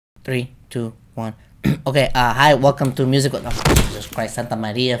Three, two, one. Okay, hi, welcome to Music with... Oh, Jesus Christ, Santa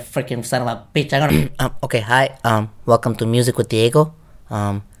Maria, freaking son of a bitch. I'm gonna... okay, hi, welcome to Music with Diego.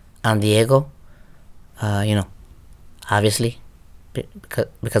 I'm Diego. You know, obviously,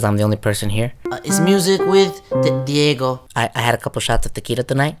 because I'm the only person here. It's Music with Diego. I had a couple shots of tequila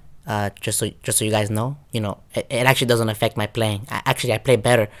tonight. Just so you guys know, you know, it actually doesn't affect my playing. I play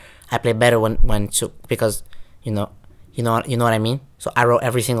better. I play better because you know what I mean. So I wrote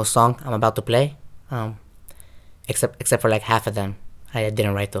every single song I'm about to play, except for like half of them. I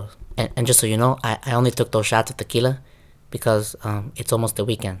didn't write those. And just so you know, I only took those shots of tequila because it's almost the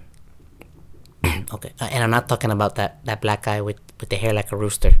weekend. Okay, and I'm not talking about that black guy with the hair like a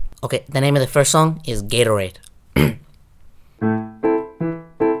rooster. Okay, the name of the first song is Gatorade.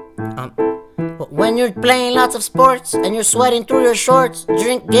 When you're playing lots of sports and you're sweating through your shorts,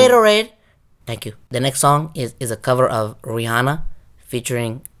 drink Gatorade. Thank you. The next song is a cover of Rihanna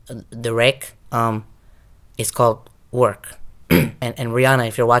featuring The Rake. It's called Work. and Rihanna,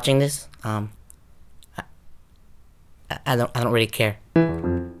 if you're watching this, I don't really care.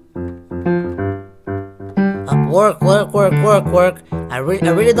 Work. I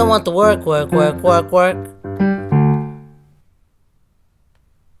really don't want to work.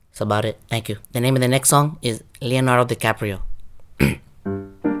 That's about it. Thank you. The name of the next song is Leonardo DiCaprio.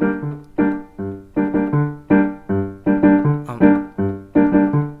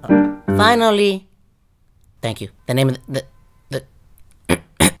 Finally. Thank you. The name of the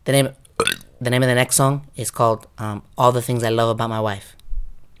name of the next song is called All the Things I Love About My Wife.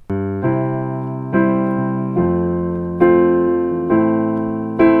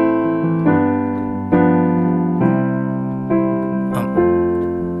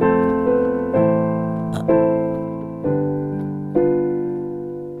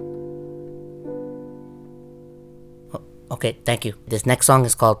 Okay, thank you. This next song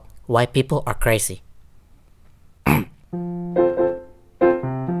is called White People Are Crazy.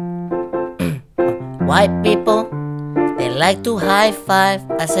 White people, they like to high five.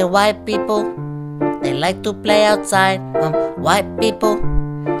 I say white people, they like to play outside. White people,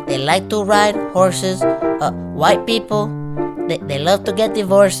 they like to ride horses. White people, they love to get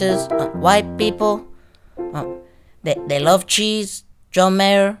divorces. White people, they love cheese, John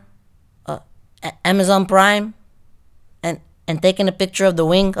Mayer, Amazon Prime, and taking a picture of the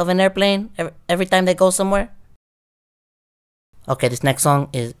wing of an airplane every time they go somewhere. Okay, this next song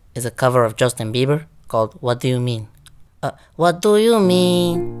is a cover of Justin Bieber called What Do You Mean? What do you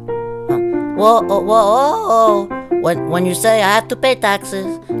mean? Whoa. When you say I have to pay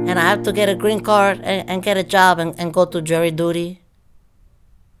taxes and I have to get a green card and get a job and go to jury duty.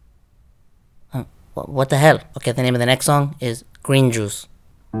 What the hell? Okay, the name of the next song is Green Juice.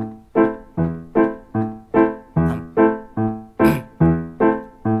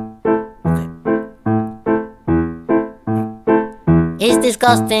 It's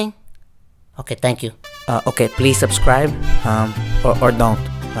disgusting. Okay, thank you. Okay, please subscribe, or don't.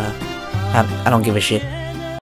 I don't give a shit.